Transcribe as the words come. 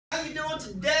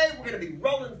today we're going to be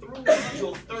rolling through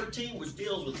Module 13, which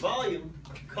deals with volume,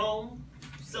 cone,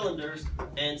 cylinders,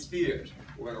 and spheres.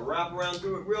 We're going to wrap around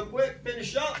through it real quick,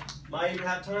 finish up. Might even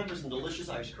have time for some delicious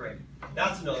ice cream.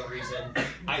 That's another reason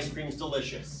ice cream is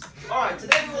delicious. All right,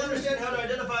 today we'll understand how to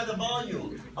identify the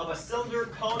volume of a cylinder,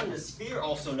 cone, and a sphere,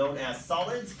 also known as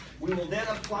solids. We will then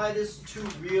apply this to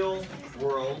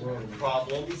real-world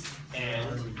problems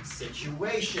and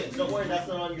situations. Don't worry, that's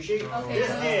not on your sheet. Okay.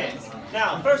 This is.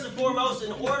 Now, first and foremost,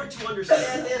 in order to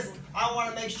understand this, I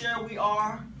want to make sure we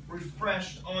are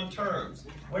refreshed on terms.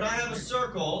 When I have a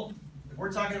circle, we're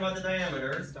talking about the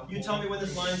diameter. You tell me when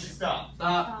this line should stop.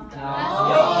 Stop.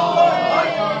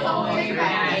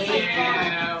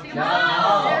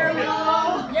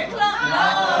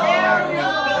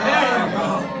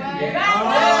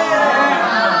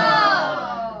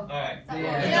 Alright.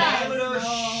 The diameter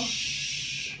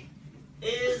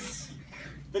is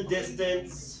the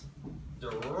distance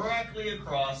directly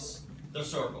across the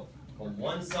circle, from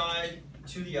one side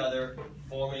to the other,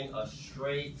 forming a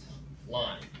straight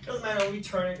line. Doesn't matter how we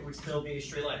turn it, it would still be a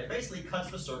straight line. It basically cuts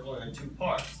the circle into two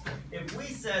parts. If we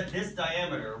said this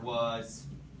diameter was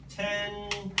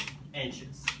 10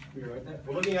 inches, we're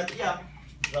looking at the,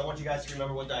 because I want you guys to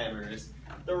remember what diameter is.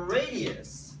 The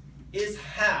radius is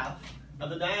half of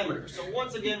the diameter. So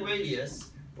once again,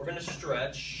 radius, we're going to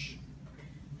stretch.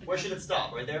 Where should it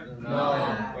stop? Right there? No.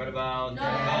 Right about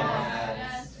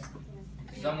there.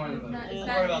 Somewhere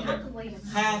right about there.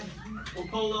 Half, we'll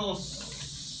put a little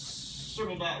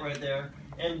circle dot right there.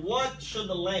 And what should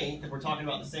the length, if we're talking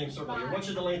about the same circle here, what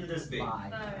should the length of this be?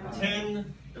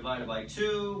 10 divided by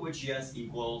 2, which yes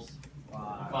equals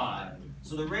 5.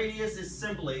 So the radius is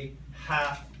simply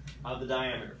half of the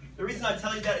diameter. The reason I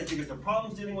tell you that is because the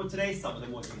problems dealing with today, some of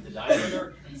them will give you the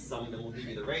diameter, some of them will give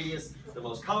you the radius. The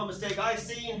most common mistake I've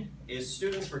seen is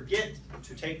students forget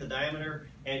to take the diameter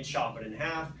and chop it in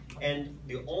half. And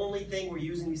the only thing we're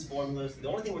using these formulas,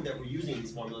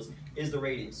 is the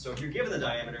radius. So if you're given the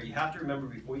diameter, you have to remember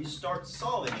before you start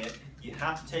solving it, you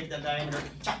have to take that diameter,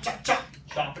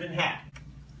 chop it in half.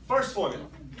 First formula,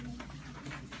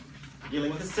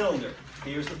 dealing with a cylinder.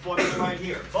 Here's the formula right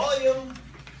here. Volume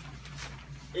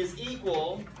is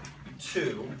equal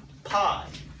to pi.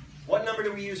 What number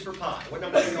do we use for pi? What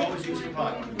number do we always use for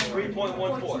pi?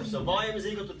 3.14. So volume is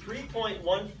equal to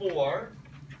 3.14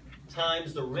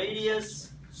 times the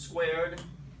radius squared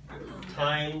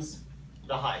times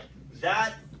the height.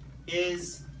 That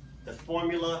is the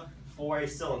formula for a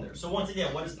cylinder. So once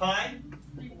again, what is pi?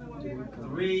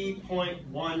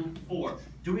 3.14.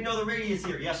 Do we know the radius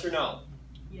here? Yes or no?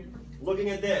 Yes. Looking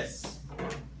at this,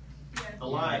 the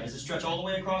line, does it stretch all the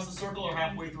way across the circle or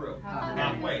halfway through?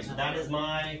 Halfway. So that is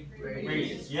my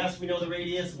radius. Yes, we know the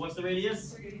radius. What's the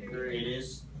radius? 3. It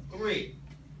is 3.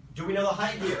 Do we know the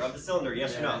height here of the cylinder?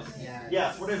 Yes or no?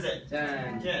 Yes. What is it?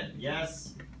 10.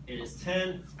 Yes, it is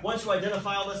 10. Once you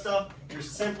identify all this stuff, you're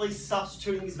simply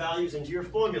substituting these values into your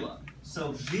formula.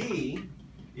 So V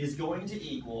is going to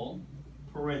equal,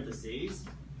 parentheses,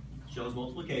 shows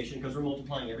multiplication because we're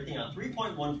multiplying everything out,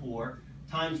 3.14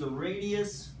 times the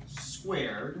radius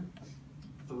squared,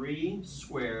 3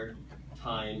 squared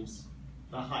times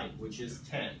the height, which is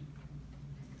 10.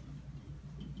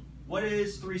 What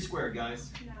is 3 squared,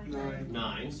 guys?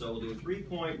 9. So we'll do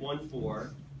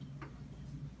 3.14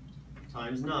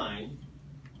 times 9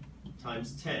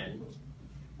 times 10.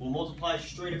 We'll multiply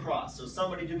straight across. So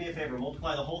somebody do me a favor,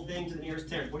 multiply the whole thing to the nearest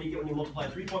 10. What do you get when you multiply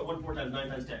 3.14 times 9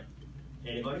 times 10?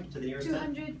 Anybody? To the nearest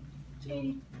 10?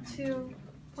 282.6.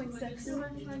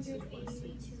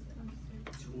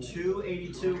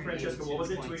 282, Francesca, what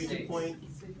was it?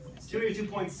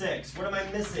 282.6. What am I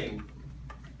missing?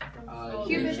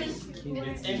 Inches.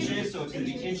 It's inches, so it's going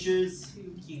to be inches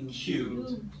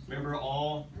cubed. Remember,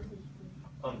 all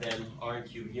of them are in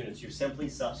cubic units. You're simply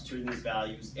substituting these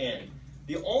values in.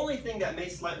 The only thing that may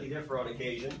slightly differ on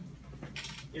occasion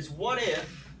is what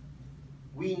if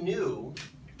we knew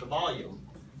the volume,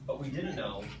 but we didn't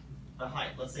know the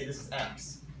height. Let's say this is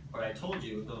x. But I told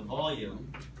you the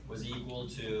volume was equal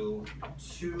to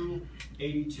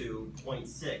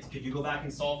 282.6. Could you go back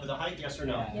and solve for the height, yes or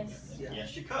no? Yes.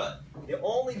 Yes, you could. The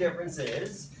only difference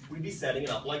is we'd be setting it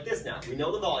up like this now. We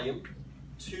know the volume,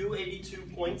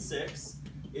 282.6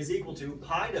 is equal to,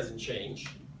 pi doesn't change,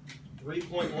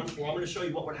 3.14. I'm going to show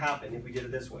you what would happen if we did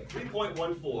it this way.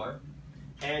 3.14,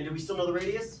 and do we still know the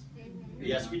radius?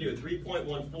 Yes, we do.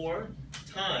 3.14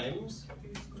 times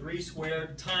 3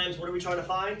 squared times, what are we trying to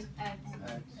find?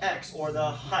 X, or the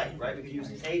height, right? We could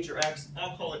use H or X.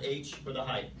 I'll call it H for the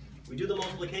height. We do the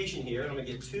multiplication here, and I'm going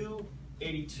to get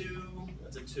 282,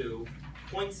 that's a 2,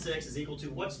 0.6 is equal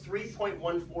to, what's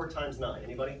 3.14 times 9?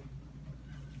 Anybody?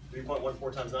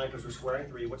 3.14 times 9 because we're squaring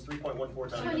 3. What's 3.14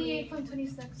 times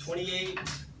 28.26.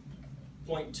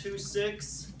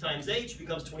 28.26 times h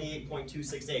becomes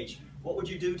 28.26h. What would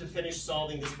you do to finish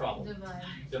solving this problem? Divide.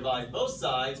 Divide both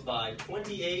sides by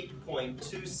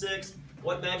 28.26.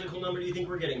 What magical number do you think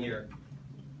we're getting here?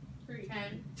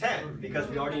 10. 10, because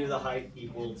we already knew the height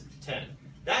equaled 10.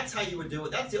 That's how you would do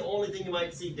it. That's the only thing you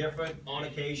might see different on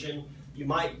occasion. You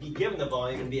might be given the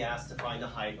volume and be asked to find the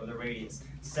height or the radius.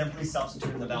 Simply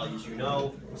substitute in the values you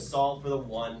know, solve for the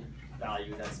one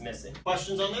value that's missing.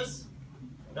 Questions on this?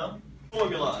 No?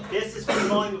 Formula. This is for the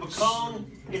volume of a cone.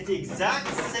 It's the exact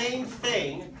same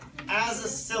thing as a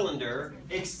cylinder,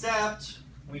 except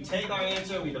we take our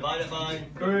answer and we divide it by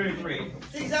 3.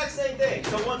 It's the exact same thing.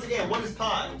 So once again, what is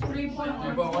pi?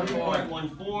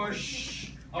 3.14. Shh.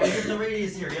 Are we given the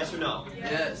radius here, yes or no?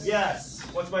 Yes. Yes.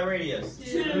 What's my radius?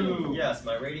 2. Yes,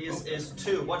 my radius is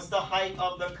 2. What's the height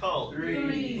of the cone?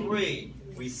 3.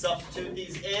 We substitute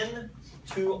these in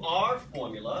to our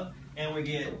formula, and we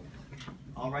get,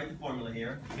 I'll write the formula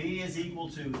here. V is equal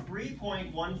to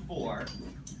 3.14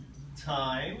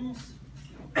 times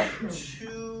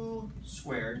 2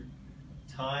 squared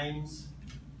times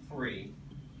 3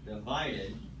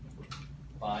 divided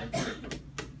by 3.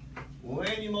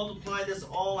 When you multiply this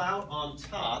all out on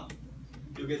top,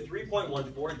 you'll get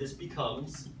 3.14. This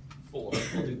becomes 4.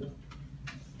 We'll do the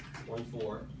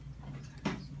 14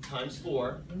 times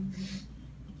 4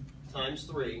 times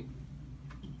 3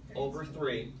 over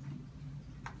 3.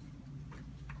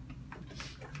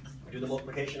 Do the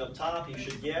multiplication up top. You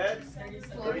should get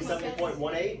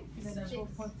 37.18.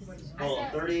 Hold on,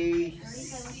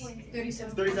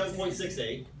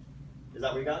 37.68. Is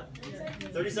that what you got?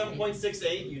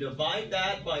 37.68. You divide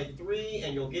that by 3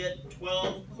 and you'll get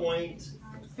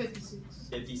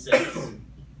 12.56.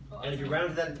 And if you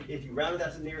rounded that to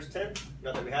the nearest 10,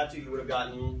 not that we had to, you would have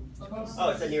gotten, oh,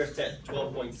 it's the nearest 10,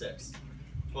 12.6.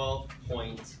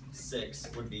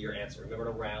 12.6 would be your answer. Remember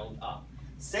to round up.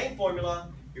 Same formula,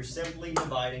 you're simply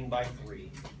dividing by 3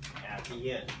 at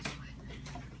the end.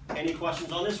 Any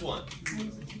questions on this one?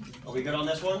 Are we good on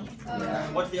this one?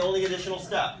 What's the only additional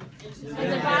step?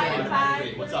 Divide by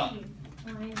 3. What's up?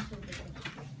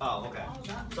 Oh, okay.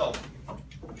 So,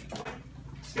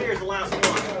 sphere is the last one.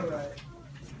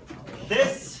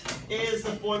 This is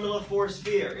the formula for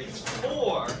sphere. It's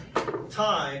 4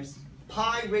 times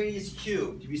pi radius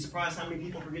cubed. You'd be surprised how many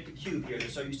people forget to cube here. They're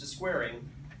so used to squaring.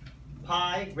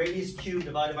 Pi radius cubed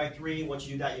divided by 3. Once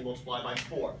you do that, you multiply by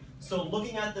 4. So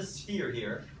looking at the sphere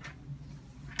here,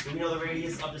 do we know the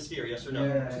radius of the sphere, yes or no?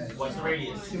 Yes. What's the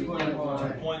radius?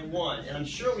 2.1. 2.1. And I'm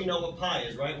sure we know what pi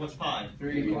is, right? What's pi?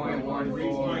 3.14.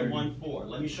 3.14.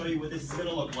 Let me show you what this is going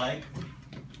to look like.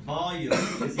 Volume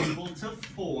is equal to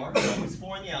 4. Always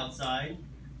 4 on the outside.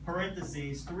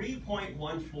 Parentheses,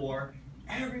 3.14.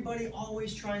 Everybody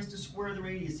always tries to square the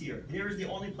radius here. Here is the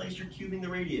only place you're cubing the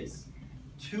radius.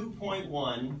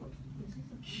 2.1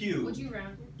 cubed. Would you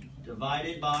round it?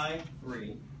 Divided by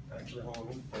 3. Actually, hold on,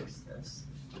 let me fix this.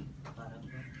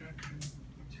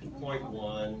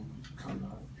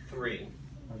 2.13.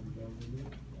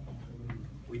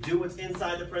 We do what's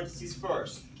inside the parentheses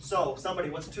first. So, somebody,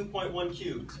 what's 2.1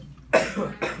 cubed?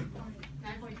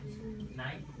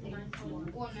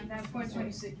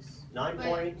 9.26.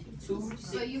 9.2.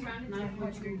 So you rounded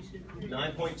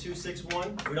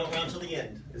 9.261. We don't round till the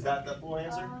end. Is that the full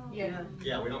answer? Yeah.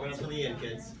 Yeah, we don't round till the end,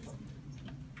 kids.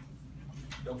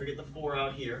 Don't forget the 4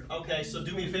 out here. Okay, so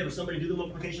do me a favor. Somebody do the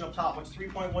multiplication up top. What's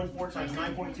 3.14 times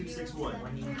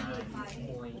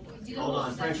 9.261? Hold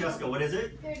on, Francesca, what is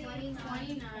it?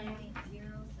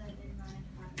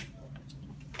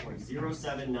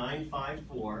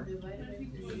 0.07954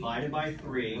 divided by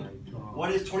 3.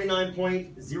 What is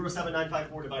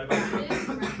 29.07954 divided by 3?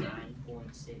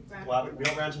 9.6. Well, we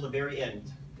don't round till the very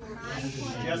end.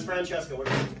 Yes, Francesca, what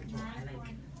is it?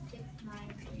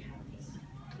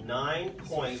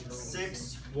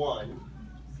 9.61.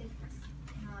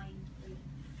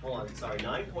 Hold on, sorry,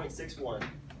 9.61.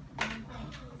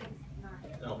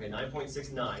 Okay,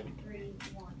 9.69.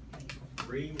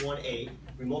 318.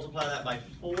 We multiply that by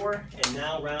 4, and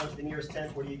now round to the nearest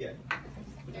tenth. What do you get?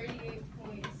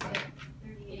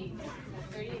 38.8.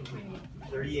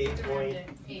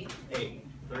 38.8.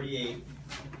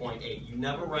 38.8. You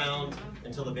never round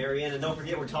until the very end. And don't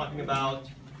forget, we're talking about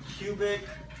cubic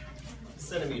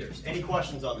centimeters. Any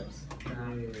questions on this?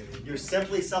 You're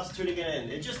simply substituting it in.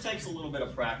 It just takes a little bit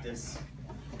of practice.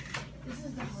 This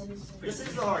is the hardest one. This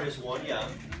is the hardest one, yeah.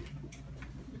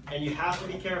 And you have to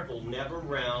be careful. Never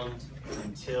round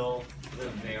until the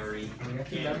very end.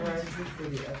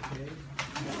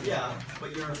 Yeah,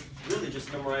 but you're really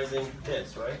just memorizing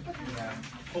this, right? Yeah.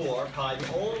 4 pi.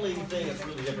 The only thing that's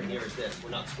really different here is this. We're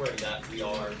not squaring that. We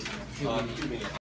are cubing it.